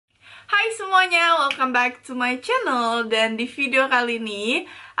semuanya, welcome back to my channel. Dan di video kali ini,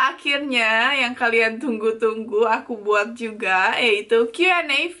 akhirnya yang kalian tunggu-tunggu aku buat juga, yaitu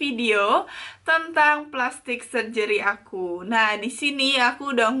Q&A video tentang plastic surgery aku. Nah, di sini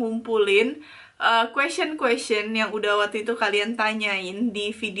aku udah ngumpulin question-question yang udah waktu itu kalian tanyain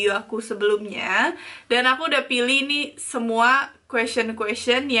di video aku sebelumnya. Dan aku udah pilih nih semua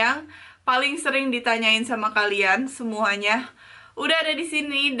question-question yang paling sering ditanyain sama kalian semuanya. Udah ada di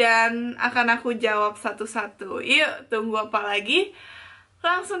sini dan akan aku jawab satu-satu. Yuk, tunggu apa lagi?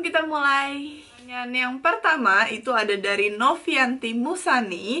 Langsung kita mulai. Yang pertama itu ada dari Novianti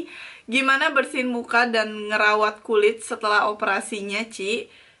Musani. Gimana bersihin muka dan ngerawat kulit setelah operasinya, Ci?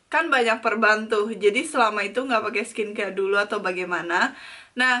 Kan banyak perbantu. Jadi selama itu nggak pakai skincare dulu atau bagaimana?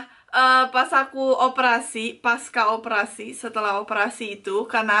 Nah, pas aku operasi, pasca operasi, setelah operasi itu,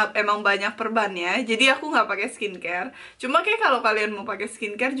 karena emang banyak perbannya, jadi aku nggak pakai skincare. Cuma kayak kalau kalian mau pakai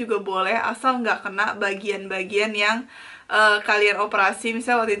skincare juga boleh, asal nggak kena bagian-bagian yang kalian operasi.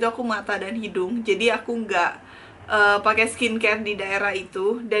 Misalnya waktu itu aku mata dan hidung, jadi aku nggak pakai skincare di daerah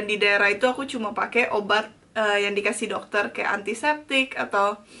itu. Dan di daerah itu aku cuma pakai obat yang dikasih dokter, kayak antiseptik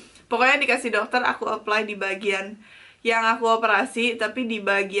atau pokoknya dikasih dokter, aku apply di bagian yang aku operasi, tapi di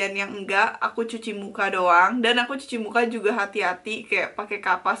bagian yang enggak, aku cuci muka doang. Dan aku cuci muka juga hati-hati, kayak pakai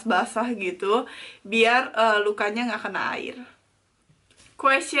kapas basah gitu, biar lukanya nggak kena air.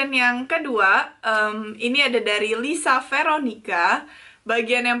 Question yang kedua, ini ada dari Lisa Veronica.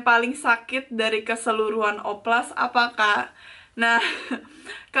 Bagian yang paling sakit dari keseluruhan oplas apakah? Nah,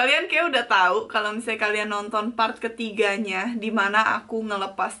 kalian kayak udah tahu kalau misalnya kalian nonton part ketiganya, dimana aku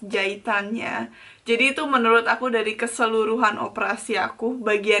ngelepas jahitannya. Jadi itu menurut aku dari keseluruhan operasi aku,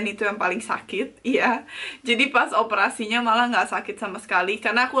 bagian itu yang paling sakit, iya. Jadi pas operasinya malah nggak sakit sama sekali,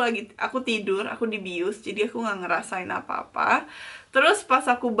 karena aku tidur, aku dibius, jadi aku nggak ngerasain apa-apa. Terus pas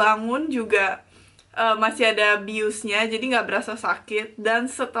aku bangun juga masih ada biusnya, jadi nggak berasa sakit.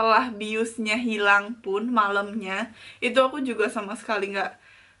 Dan setelah biusnya hilang pun malamnya, itu aku juga sama sekali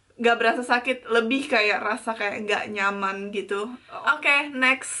nggak berasa sakit, lebih kayak rasa kayak nggak nyaman gitu. Oke,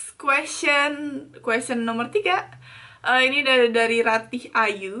 next question nomor 3. Ini dari Ratih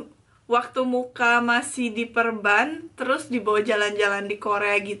Ayu. Waktu muka masih diperban, terus dibawa jalan-jalan di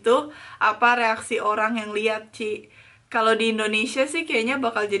Korea gitu, apa reaksi orang yang lihat, Ci? Kalau di Indonesia sih kayaknya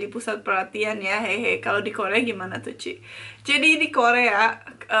bakal jadi pusat perhatian ya, hehe. Kalau di Korea gimana tuh, Ci? Jadi di Korea,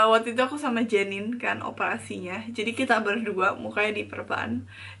 waktu itu aku sama Jenin kan operasinya. Jadi kita berdua mukanya diperban.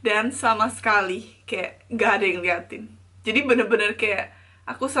 Dan sama sekali kayak gak ada yang liatin. Jadi bener-bener kayak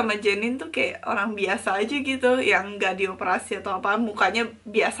aku sama Jenin tuh kayak orang biasa aja gitu, yang gak dioperasi atau apa, mukanya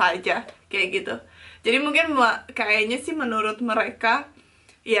biasa aja, kayak gitu. Jadi mungkin kayaknya sih menurut mereka,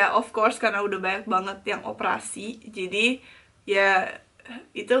 ya of course karena udah banyak banget yang operasi, jadi ya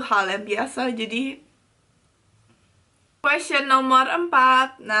itu hal yang biasa. Jadi question nomor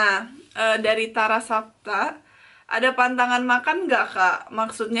 4. Nah, dari Tara Sapta, ada pantangan makan nggak, Kak?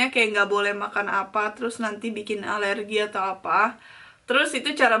 Maksudnya kayak nggak boleh makan apa, terus nanti bikin alergi atau apa. Terus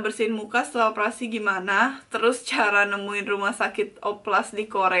itu cara bersihin muka setelah operasi gimana? Terus cara nemuin rumah sakit oplas di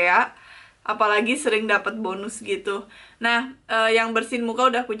Korea, apalagi sering dapat bonus gitu. Nah, yang bersihin muka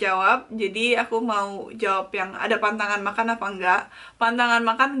udah aku jawab. Jadi aku mau jawab yang ada pantangan makan apa enggak. Pantangan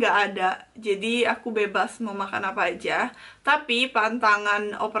makan nggak ada, jadi aku bebas mau makan apa aja. Tapi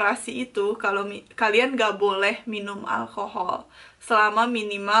pantangan operasi itu, kalau kalian nggak boleh minum alkohol selama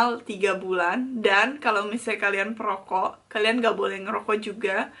minimal 3 bulan. Dan kalau misalnya kalian perokok, kalian nggak boleh ngerokok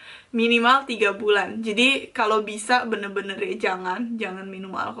juga minimal 3 bulan. Jadi kalau bisa bener-bener ya jangan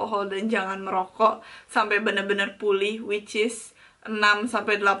minum alkohol dan jangan merokok sampai bener-bener pulih, which is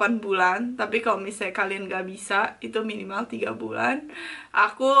 6-8 bulan. Tapi kalau misalnya kalian nggak bisa, itu minimal 3 bulan.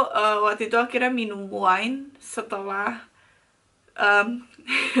 Aku waktu itu akhirnya minum wine setelah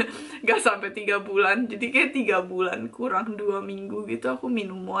gak sampai 3 bulan, jadi kayak 3 bulan kurang 2 minggu gitu aku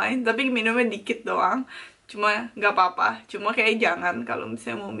minum wine. Tapi minumnya dikit doang, cuma nggak apa-apa. Cuma kayak jangan, kalau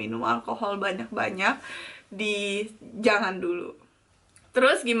misalnya mau minum alkohol banyak-banyak, jangan dulu.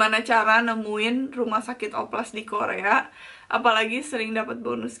 Terus gimana cara nemuin rumah sakit oplas di Korea, apalagi sering dapat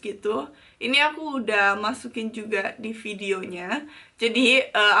bonus gitu? Ini aku udah masukin juga di videonya, jadi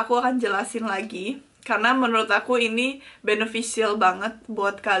aku akan jelasin lagi, karena menurut aku ini beneficial banget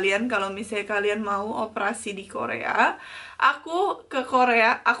buat kalian kalau misalnya kalian mau operasi di Korea. Aku ke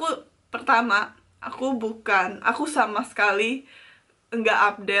Korea, aku sama sekali nggak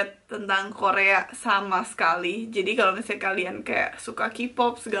update tentang Korea sama sekali. Jadi kalau misalnya kalian kayak suka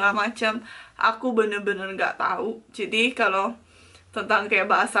K-pop segala macam, aku bener-bener nggak tahu. Jadi kalau tentang kayak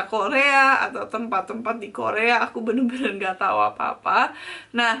bahasa Korea atau tempat-tempat di Korea, aku bener-bener nggak tahu apa-apa.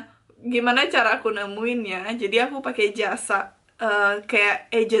 Nah, gimana cara aku nemuinnya? Jadi aku pakai jasa kayak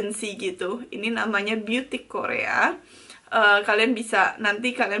agency gitu. Ini namanya Beautique Korea.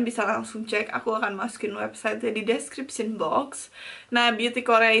 Nanti kalian bisa langsung cek. Aku akan masukin website di description box. Nah, Beauty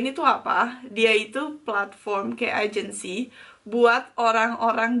Korea ini tuh apa? Dia itu platform kayak agency buat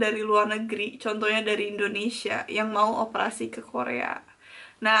orang-orang dari luar negeri, contohnya dari Indonesia yang mau operasi ke Korea.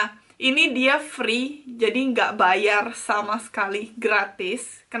 Nah, ini dia free, jadi nggak bayar sama sekali,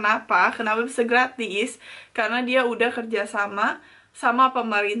 gratis. Kenapa? Kenapa bisa gratis? Karena dia udah kerjasama sama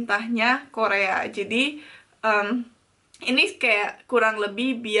pemerintahnya Korea. Jadi ini kayak kurang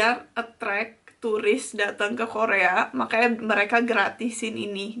lebih biar attract turis datang ke Korea, makanya mereka gratisin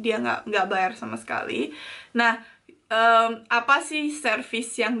ini, dia nggak bayar sama sekali. Nah, apa sih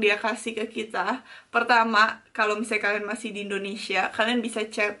service yang dia kasih ke kita? Pertama, kalau misalnya kalian masih di Indonesia, kalian bisa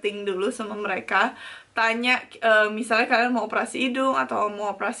chatting dulu sama mereka, tanya, misalnya kalian mau operasi hidung atau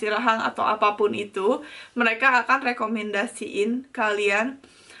mau operasi rahang atau apapun itu, mereka akan rekomendasiin kalian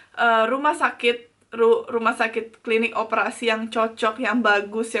rumah sakit klinik operasi yang cocok, yang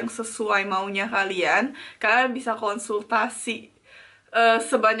bagus, yang sesuai maunya kalian. Kalian bisa konsultasi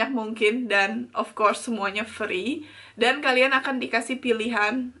sebanyak mungkin, dan of course semuanya free. Dan kalian akan dikasih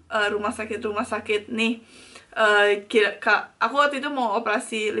pilihan rumah sakit nih. Aku waktu itu mau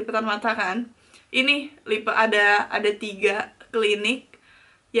operasi lipatan mata kan. Ini ada 3 klinik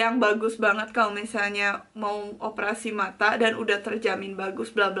yang bagus banget kalau misalnya mau operasi mata dan udah terjamin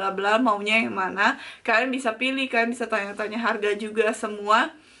bagus bla bla bla, maunya yang mana. Kalian bisa pilih, kalian bisa tanya-tanya harga juga,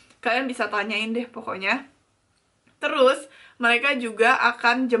 semua kalian bisa tanyain deh pokoknya. Terus mereka juga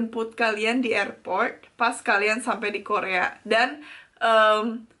akan jemput kalian di airport pas kalian sampai di Korea. Dan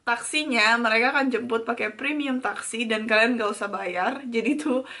taksinya mereka akan jemput pakai premium taksi dan kalian gak usah bayar. Jadi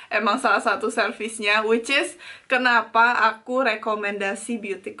itu emang salah satu servisnya, which is kenapa aku rekomendasi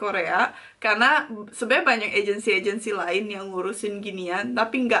Beauty Korea. Karena sebenarnya banyak agensi-agensi lain yang ngurusin ginian,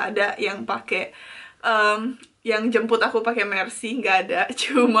 tapi nggak ada yang pakai yang jemput aku pakai Mercy, nggak ada.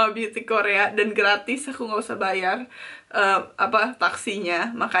 Cuma Beauty Korea dan gratis, aku nggak usah bayar taksinya.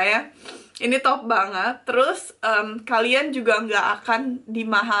 Makanya ini top banget. Terus kalian juga nggak akan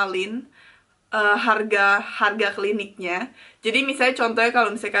dimahalin harga kliniknya. Jadi misalnya contohnya kalau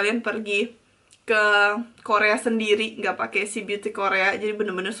misalnya kalian pergi ke Korea sendiri, nggak pakai si Beauty Korea, jadi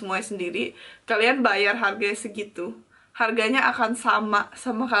bener-bener semuanya sendiri, kalian bayar harganya segitu. Harganya akan sama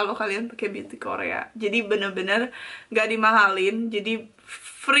kalau kalian pakai Beauty Korea. Jadi bener-bener nggak dimahalin, jadi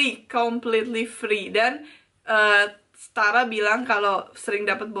free, completely free. Dan Tara bilang kalau sering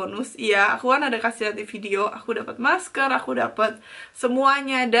dapat bonus. Iya, aku kan ada kasih lihat di video, aku dapat masker, aku dapat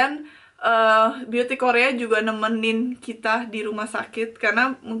semuanya. Dan Beauty Korea juga nemenin kita di rumah sakit,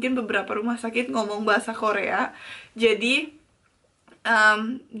 karena mungkin beberapa rumah sakit ngomong bahasa Korea, jadi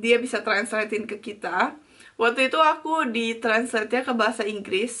dia bisa translatein ke kita. Waktu itu aku ditranslate-nya ke bahasa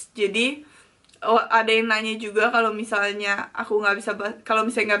Inggris, jadi ada yang nanya juga kalau misalnya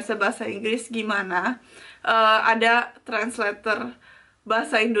nggak bisa bahasa Inggris gimana. Ada translator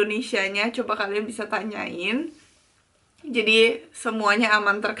bahasa Indonesianya, coba kalian bisa tanyain. Jadi semuanya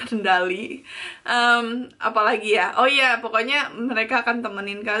aman terkendali. Apalagi ya, oh iya, pokoknya mereka akan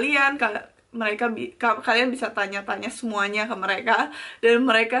temenin kalian. Kalian bisa tanya-tanya semuanya ke mereka, dan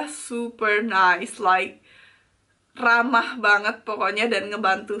mereka super nice, like ramah banget pokoknya, dan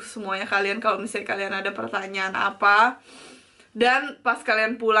ngebantu semuanya kalian kalau misalnya kalian ada pertanyaan apa. Dan pas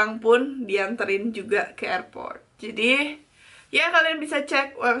kalian pulang pun dianterin juga ke airport. Jadi ya kalian bisa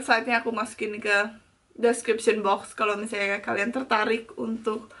cek websitenya, aku masukin ke description box kalau misalnya kalian tertarik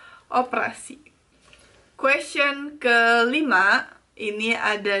untuk operasi. Question kelima ini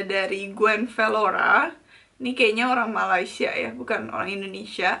ada dari Gwen Velora. Ini kayaknya orang Malaysia ya, bukan orang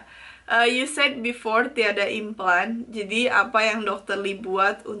Indonesia. You said before tiada implan, jadi apa yang Dr. Lee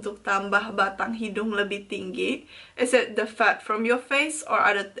buat untuk tambah batang hidung lebih tinggi? Is it the fat from your face or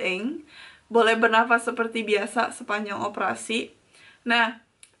other thing? Boleh bernafas seperti biasa sepanjang operasi? Nah,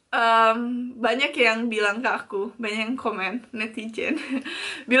 banyak yang bilang ke aku, banyak yang komen, netizen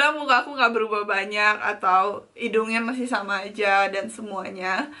bilang muka aku nggak berubah banyak, atau hidungnya masih sama aja, dan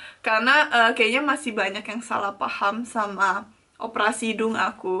semuanya. Karena kayaknya masih banyak yang salah paham sama operasi hidung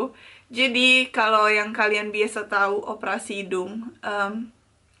aku. Jadi kalau yang kalian biasa tahu operasi hidung,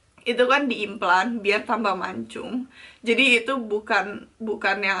 itu kan diimplan biar tambah mancung. Jadi itu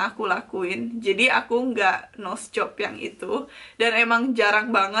bukan yang aku lakuin. Jadi aku nggak nose job yang itu. Dan emang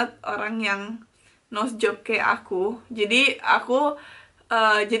jarang banget orang yang nose job kayak aku. Jadi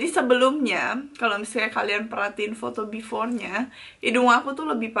jadi sebelumnya, kalau misalnya kalian perhatiin foto before-nya, hidung aku tuh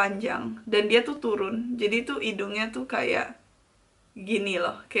lebih panjang dan dia tuh turun. Jadi tuh hidungnya tuh kayak gini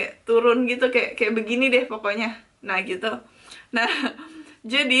loh, kayak turun gitu, kayak begini deh pokoknya. Nah gitu. Nah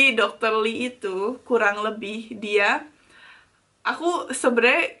jadi dokter Lee itu kurang lebih dia, aku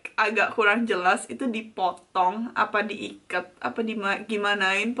sebenarnya agak kurang jelas itu dipotong apa diikat apa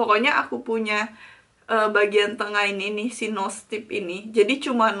gimanain. Pokoknya aku punya bagian tengah ini nih, si nose tip ini, jadi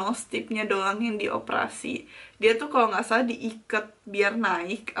cuma nose tipnya doang yang dioperasi. Dia tuh kalau nggak salah diikat biar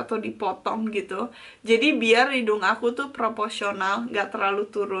naik atau dipotong gitu, jadi biar hidung aku tuh proporsional, nggak terlalu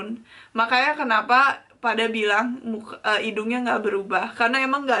turun. Makanya kenapa pada bilang hidungnya nggak berubah, karena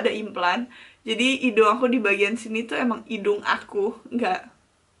emang nggak ada implan. Jadi hidung aku di bagian sini tuh emang hidung aku, nggak.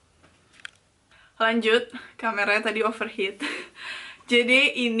 Lanjut, kameranya tadi overheat.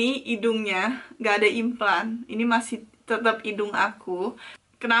 Jadi ini hidungnya nggak ada implan, ini masih tetap hidung aku.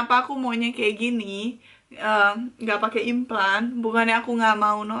 Kenapa aku maunya kayak gini, nggak pakai implan? Bukannya aku nggak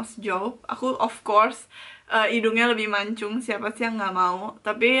mau nose job, aku of course hidungnya lebih mancung, siapa sih yang nggak mau?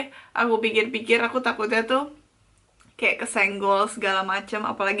 Tapi aku pikir-pikir, aku takutnya tuh kayak kesenggol segala macam,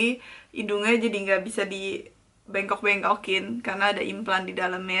 apalagi hidungnya jadi nggak bisa di bengkok-bengkokin karena ada implan di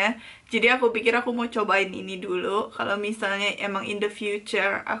dalamnya. Jadi aku pikir aku mau cobain ini dulu. Kalau misalnya emang in the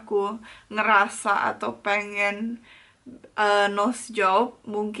future aku ngerasa atau pengen nose job,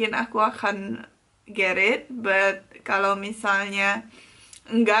 mungkin aku akan get it. But kalau misalnya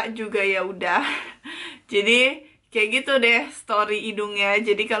enggak juga ya udah. Jadi kayak gitu deh story hidungnya.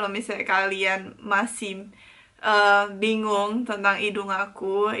 Jadi kalau misalnya kalian masih bingung tentang hidung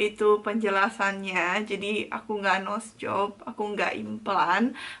aku, itu penjelasannya. Jadi aku nggak nose job, aku nggak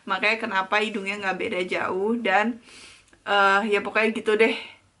implan, makanya kenapa hidungnya nggak beda jauh. Dan ya pokoknya gitu deh.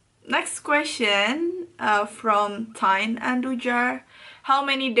 Next question from Tyne Andujar. How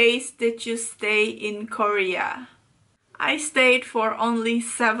many days did you stay in Korea? I stayed for only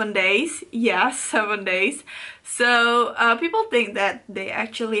 7 days. Yes, 7 days. So people think that they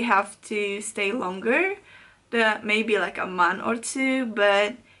actually have to stay longer, maybe like a month or two,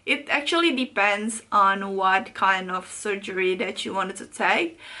 but it actually depends on what kind of surgery that you wanted to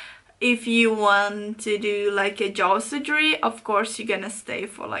take. If you want to do like a jaw surgery, of course you're gonna stay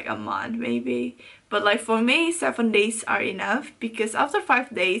for like a month maybe. But like for me, 7 days are enough, because after 5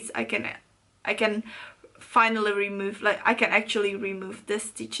 days I can finally remove, like I can actually remove the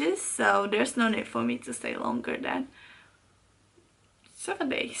stitches, so there's no need for me to stay longer than 7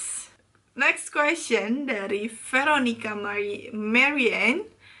 days. Next question dari Veronica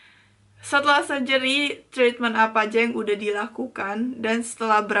Marianne. Setelah surgery, treatment apa aja yang udah dilakukan? Dan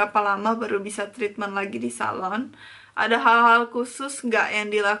setelah berapa lama baru bisa treatment lagi di salon? Ada hal-hal khusus nggak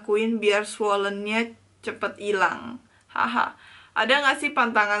yang dilakuin biar swollennya cepet hilang? Haha. Ada nggak sih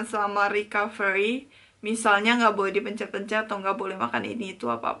pantangan selama recovery? Misalnya nggak boleh dipencet-pencet atau nggak boleh makan ini itu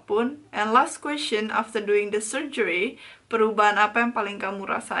apapun. And last question, after doing the surgery, perubahan apa yang paling kamu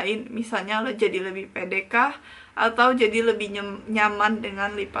rasain? Misalnya lo jadi lebih pede kah? Atau jadi lebih nyaman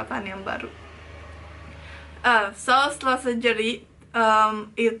dengan lipatan yang baru? So setelah surgery,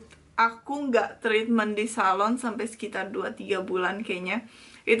 aku nggak treatment di salon sampai sekitar 2-3 bulan kayaknya.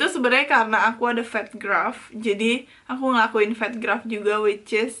 Itu sebenarnya karena aku ada fat graft. Jadi aku ngelakuin fat graft juga,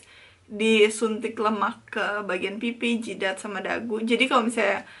 which is disuntik lemak ke bagian pipi, jidat, sama dagu. Jadi kalau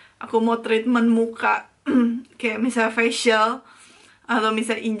misalnya aku mau treatment muka kayak misalnya facial atau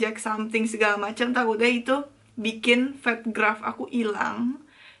misalnya inject something segala macam, takutnya itu bikin fat graft aku hilang.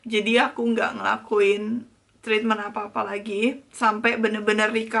 Jadi aku nggak ngelakuin treatment apa-apa lagi sampai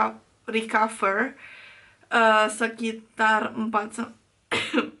bener-bener recover sekitar 4-5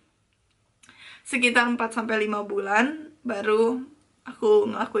 bulan baru aku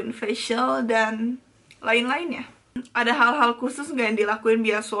ngelakuin facial dan lain-lainnya. Ada hal-hal khusus nggak yang dilakuin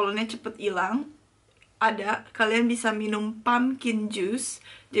biar swollennya cepet hilang? Ada, kalian bisa minum pumpkin juice.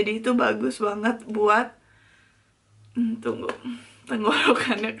 Jadi itu bagus banget buat tunggu,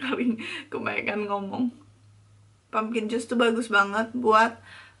 tenggorokannya kali kebanyakan ngomong. Pumpkin juice tuh bagus banget buat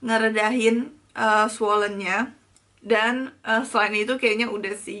ngeredahin swollennya. Dan selain itu kayaknya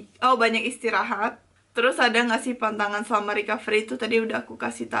udah sih. Oh, banyak istirahat. Terus ada nggak sih pantangan selama recovery? Itu tadi udah aku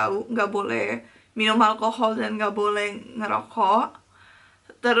kasih tahu, nggak boleh minum alkohol dan nggak boleh ngerokok.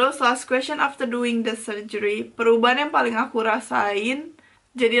 Terus last question, after doing the surgery, perubahan yang paling aku rasain,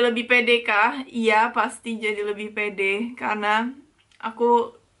 jadi lebih pede kah? Iya, pasti jadi lebih pede, karena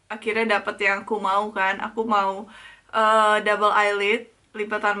aku akhirnya dapet yang aku mau kan. Aku mau double eyelid,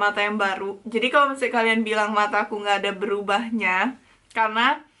 lipatan mata yang baru. Jadi kalau misalnya kalian bilang mata aku nggak ada berubahnya,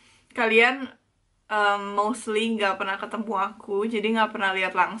 karena kalian mostly nggak pernah ketemu aku, jadi nggak pernah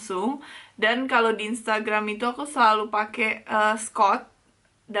lihat langsung. Dan kalau di Instagram itu aku selalu pakai Scott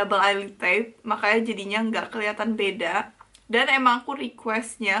double eyelid tape, makanya jadinya nggak kelihatan beda. Dan emang aku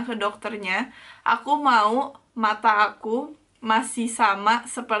requestnya ke dokternya, aku mau mata aku masih sama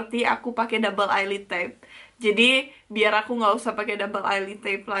seperti aku pakai double eyelid tape. Jadi biar aku nggak usah pakai double eyelid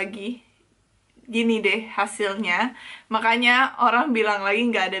tape lagi. Gini deh hasilnya. Makanya orang bilang lagi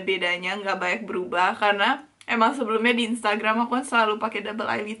nggak ada bedanya, nggak banyak berubah, karena emang sebelumnya di Instagram aku kan selalu pakai double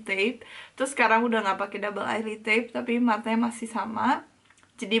eyelid tape. Terus sekarang udah nggak pakai double eyelid tape, tapi matanya masih sama.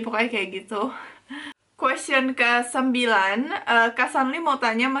 Jadi pokoknya kayak gitu. Question ke-9, Kak Sanli mau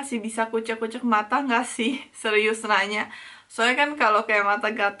tanya, masih bisa kucek-kucek mata nggak sih? Serius nanya. Soalnya kan kalau kayak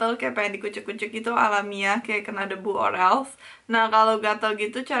mata gatel, kayak pengen dikucek-kucek itu alamiah, kayak kena debu or else. Nah, kalau gatel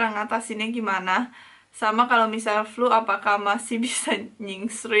gitu cara ngatasinnya gimana? Sama kalau misalnya flu, apakah masih bisa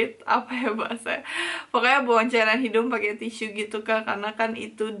nyingsrit? Apa ya bahasa? Pokoknya buang cairan hidung pakai tisu gitu, Kak, karena kan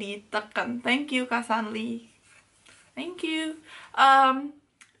itu ditekan. Thank you, Kak Sanli. Thank you.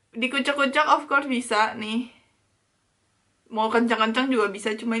 Dikucek-kucek of course bisa nih. Mau kencang-kencang juga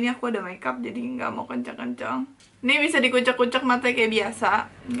bisa, cuma ini aku ada makeup jadi nggak mau kencang-kencang. Ini bisa dikucek-kucek mata kayak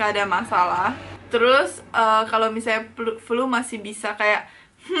biasa, nggak ada masalah. Terus kalau misalnya flu masih bisa kayak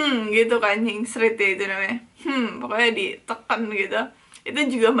gitu kan, nyingsrit ya itu namanya. Pokoknya ditekan gitu. Itu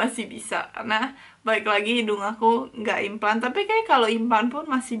juga masih bisa, karena balik lagi hidung aku nggak implan. Tapi kayak kalau implan pun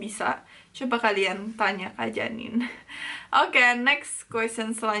masih bisa. Coba kalian tanya Kak Janin. Oke, next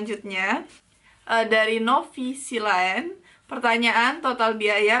question selanjutnya dari Novi Silaen. Pertanyaan, total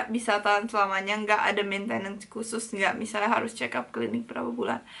biaya bisa tahan selamanya, nggak ada maintenance khusus nggak? Misalnya harus check up klinik berapa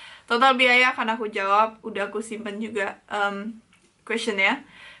bulan? Total biaya akan aku jawab, udah aku simpen juga question ya.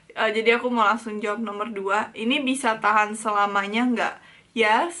 Jadi aku mau langsung jawab nomor 2. Ini bisa tahan selamanya nggak?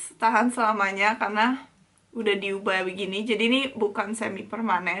 Yes, tahan selamanya karena udah diubah begini. Jadi ini bukan semi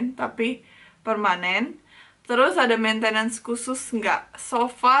permanen, tapi permanen. Terus ada maintenance khusus nggak? So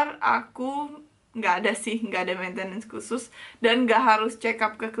far aku nggak ada sih, nggak ada maintenance khusus. Dan nggak harus check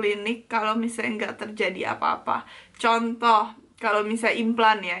up ke klinik kalau misalnya nggak terjadi apa-apa. Contoh, kalau misalnya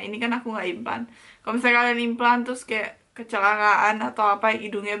implan ya, ini kan aku nggak implan. Kalau misalnya kalian implan terus kayak kecelakaan atau apa,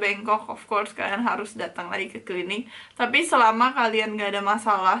 hidungnya bengkok, of course kalian harus datang lagi ke klinik. Tapi selama kalian nggak ada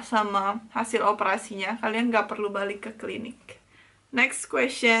masalah sama hasil operasinya, kalian nggak perlu balik ke klinik. Next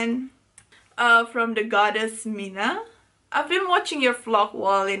question. From the goddess Mina. I've been watching your vlog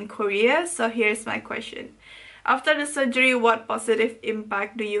while in Korea, so here's my question. After the surgery, what positive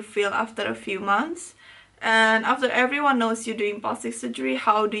impact do you feel after a few months? And after everyone knows you're doing plastic surgery,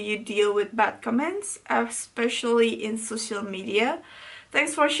 how do you deal with bad comments, especially in social media?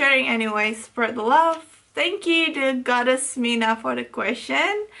 Thanks for sharing anyway, spread the love. Thank you, the goddess Mina, for the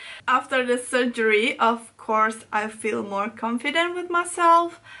question. After the surgery, of course, I feel more confident with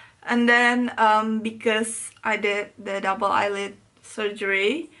myself. And then because I did the double eyelid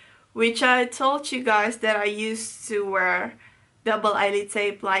surgery, which I told you guys that I used to wear double eyelid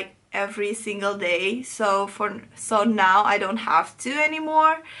tape like every single day, so now I don't have to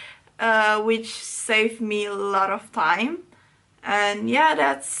anymore, which saved me a lot of time. And yeah,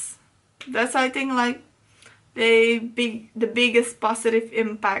 that's I think like the biggest positive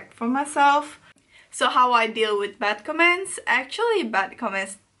impact for myself. So how I deal with bad comments? Actually, bad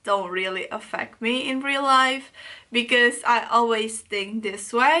comments don't really affect me in real life because I always think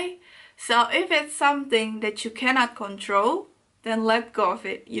this way. So if it's something that you cannot control, then let go of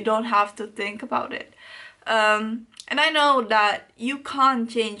it. You don't have to think about it. And I know that you can't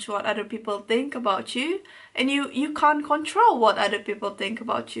change what other people think about you, and you can't control what other people think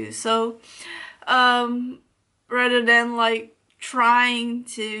about you. So rather than like trying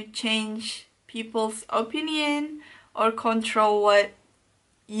to change people's opinion or control what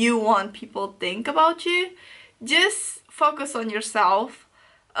you want people to think about you, just focus on yourself.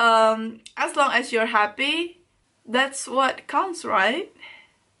 As long as you're happy, that's what counts, right?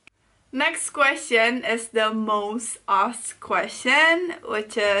 Next question is the most asked question,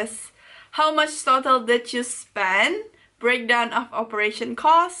 which is how much total did you spend? Breakdown of operation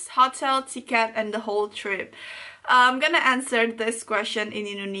costs, hotel, ticket, and the whole trip. I'm gonna answer this question in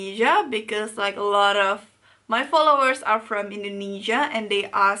Indonesia because like a lot of my followers are from Indonesia and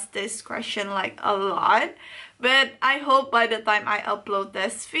they ask this question like a lot. But I hope by the time I upload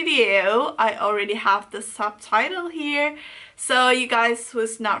this video, I already have the subtitle here, so you guys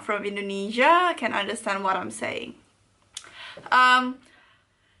who's not from Indonesia can understand what I'm saying.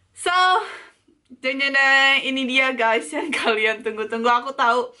 So, ini dia guys yang kalian tunggu-tunggu. Aku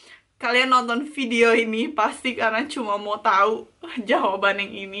tahu kalian nonton video ini pasti karena cuma mau tahu jawaban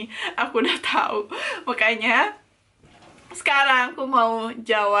yang ini. Aku udah tahu. Makanya sekarang aku mau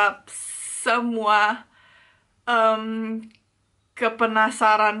jawab semua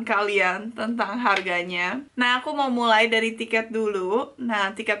kepenasaran kalian tentang harganya. Nah, aku mau mulai dari tiket dulu.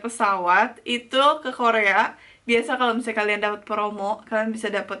 Nah, tiket pesawat itu ke Korea. Biasa kalau misalnya kalian dapat promo, kalian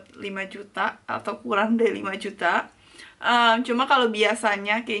bisa dapat 5 juta atau kurang dari 5 juta. Cuma kalau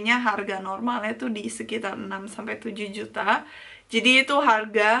biasanya kayaknya harga normalnya tuh di sekitar 6-7 juta. Jadi itu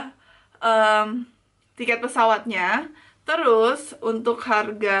harga tiket pesawatnya. Terus untuk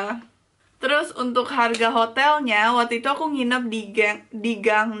harga hotelnya, waktu itu aku nginep di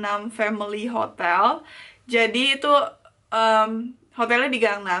Gangnam Family Hotel. Jadi itu hotelnya di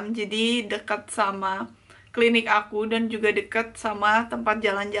Gangnam, jadi dekat sama klinik aku dan juga dekat sama tempat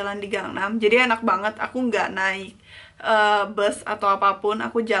jalan-jalan di Gangnam. Jadi enak banget, aku nggak naik bus atau apapun,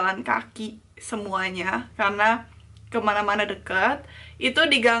 aku jalan kaki semuanya karena kemana-mana dekat. Itu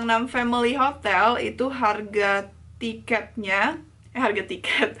di Gangnam Family Hotel itu harga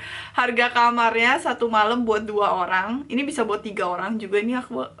kamarnya 1 malam buat 2 orang. Ini bisa buat 3 orang juga. Ini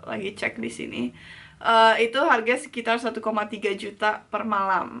aku lagi cek di sini. Itu harga sekitar 1,3 juta per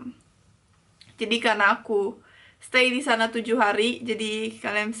malam. Jadi karena aku stay di sana 7 hari, jadi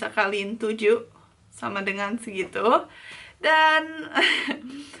kalian bisa kaliin 7 sama dengan segitu. Dan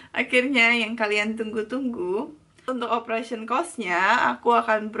akhirnya yang kalian tunggu-tunggu, untuk operation cost-nya aku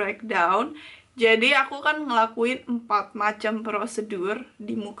akan breakdown. Jadi aku kan ngelakuin 4 macam prosedur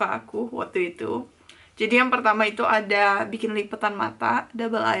di muka aku waktu itu. Jadi yang pertama itu ada bikin lipatan mata,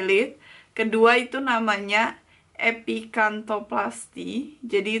 double eyelid. Kedua itu namanya Epicanthoplasty.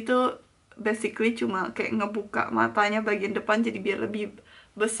 Jadi itu basically cuma kayak ngebuka matanya bagian depan jadi biar lebih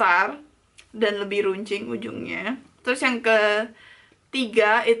besar dan lebih runcing ujungnya. Terus yang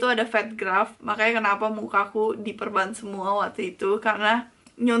ketiga itu ada fat graft. Makanya kenapa mukaku diperban semua waktu itu, karena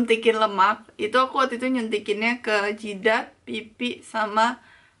nyuntikin lemak. Itu aku waktu itu nyuntikinnya ke jidat, pipi, sama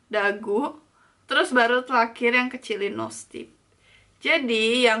dagu. Terus baru terakhir yang kecilin nose tip.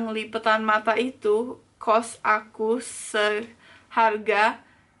 Jadi yang lipatan mata itu cost aku seharga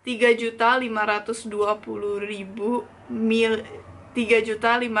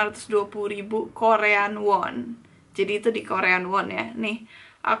 3.520.000 Korean won. Jadi itu di Korean won ya. Nih,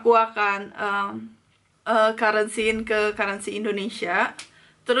 aku akan currency-in ke currency Indonesia.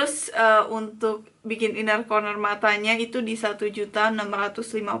 Terus untuk bikin inner corner matanya itu di 1.650.000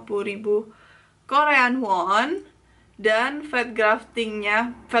 Korean won. Dan fat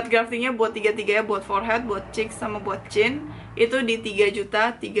graftingnya buat tiga-tiganya, buat forehead, buat cheeks, sama buat chin, itu di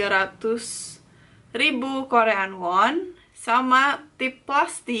 3.300.000 Korean won. Sama tip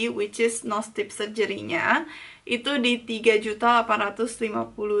plasty, which is nose tip surgery-nya, itu di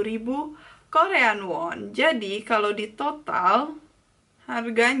 3.850.000 Korean won. Jadi kalau di total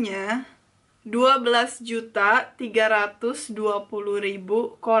harganya 12.320.000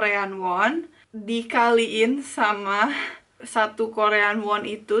 Korean won dikaliin sama 1 Korean won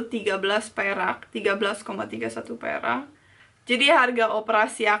itu 13 perak, 13,31 perak. Jadi harga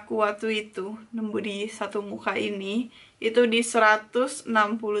operasi aku waktu itu nemu di satu muka ini itu di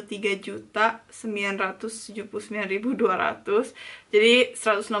 163.979.200. Jadi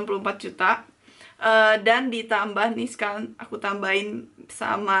 164 juta. Dan ditambah nih, sekarang aku tambahin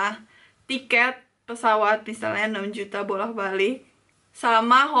sama tiket pesawat misalnya 6 juta bolak-balik,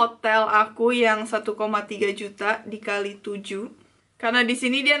 sama hotel aku yang 1,3 juta dikali 7. Karena di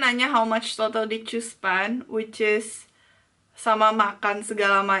sini dia nanya how much total did you spend, which is sama makan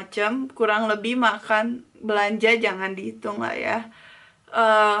segala macam, kurang lebih makan belanja jangan dihitung lah ya.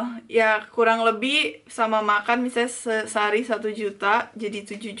 Ya kurang lebih sama makan misalnya sehari 1 juta jadi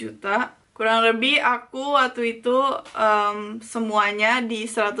 7 juta. Kurang lebih aku waktu itu semuanya di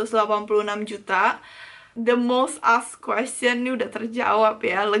 186 juta. The most asked question ini udah terjawab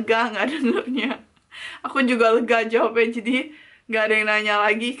ya. Lega nggak dengernya? Aku juga lega jawabnya, jadi nggak ada yang nanya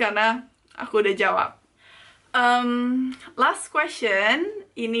lagi karena aku udah jawab. Last question,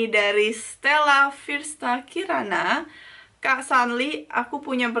 ini dari Stella Firsta Kirana. Kak Sanli, aku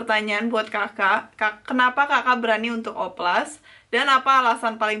punya pertanyaan buat kakak. Kenapa kakak berani untuk oplas? Dan apa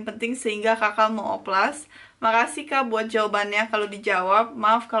alasan paling penting sehingga kakak mau oplas? Makasih kak buat jawabannya. Kalau dijawab,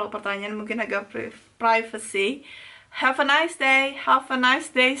 maaf kalau pertanyaan mungkin agak privacy. Have a nice day. Have a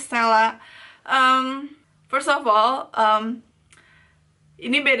nice day, Stella. First of all,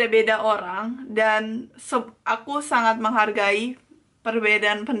 ini beda-beda orang. Dan aku sangat menghargai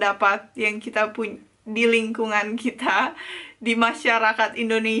perbedaan pendapat yang kita punya di lingkungan kita, di masyarakat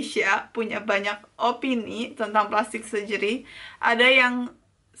Indonesia punya banyak opini tentang plastic surgery. Ada yang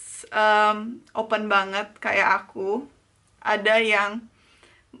open banget kayak aku, ada yang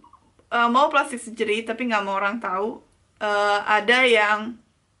mau plastic surgery tapi nggak mau orang tahu, ada yang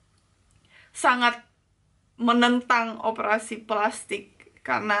sangat menentang operasi plastik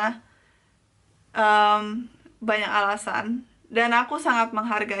karena banyak alasan, dan aku sangat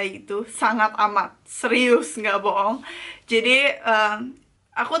menghargai itu, sangat amat, serius, nggak bohong. Jadi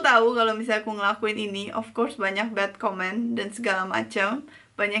aku tahu kalau misalnya aku ngelakuin ini, of course banyak bad comment dan segala macam,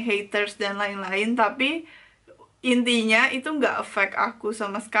 banyak haters dan lain-lain, tapi intinya itu nggak affect aku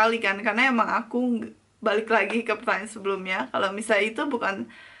sama sekali kan, karena emang aku balik lagi ke pertanyaan sebelumnya, kalau misalnya itu bukan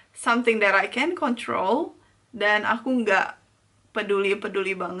something that I can control, dan aku nggak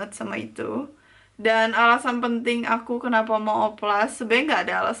peduli banget sama itu. Dan alasan penting aku kenapa mau oplas, sebenarnya nggak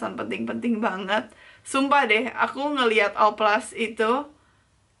ada alasan penting-penting banget. Sumpah deh, aku ngelihat oplas itu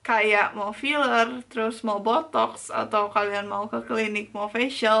kayak mau filler, terus mau botox, atau kalian mau ke klinik mau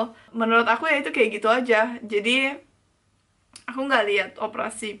facial. Menurut aku ya itu kayak gitu aja. Jadi aku nggak lihat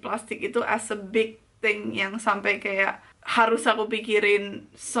operasi plastik itu as a big thing yang sampai kayak harus aku pikirin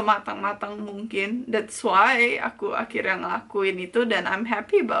sematang-matang mungkin. That's why aku akhirnya ngelakuin itu dan I'm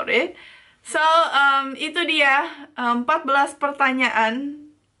happy about it. So, itu dia 14 pertanyaan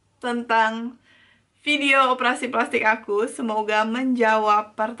tentang video operasi plastik aku. Semoga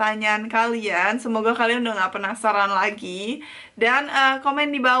menjawab pertanyaan kalian. Semoga kalian udah gak penasaran lagi. Dan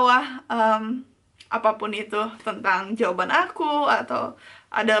komen di bawah apapun itu tentang jawaban aku, atau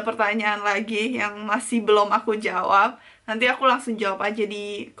ada pertanyaan lagi yang masih belum aku jawab. Nanti aku langsung jawab aja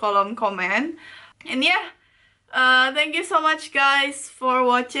di kolom komen. And yeah, thank you so much guys for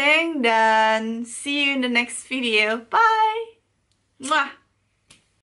watching, dan see you in the next video. Bye! Mwah!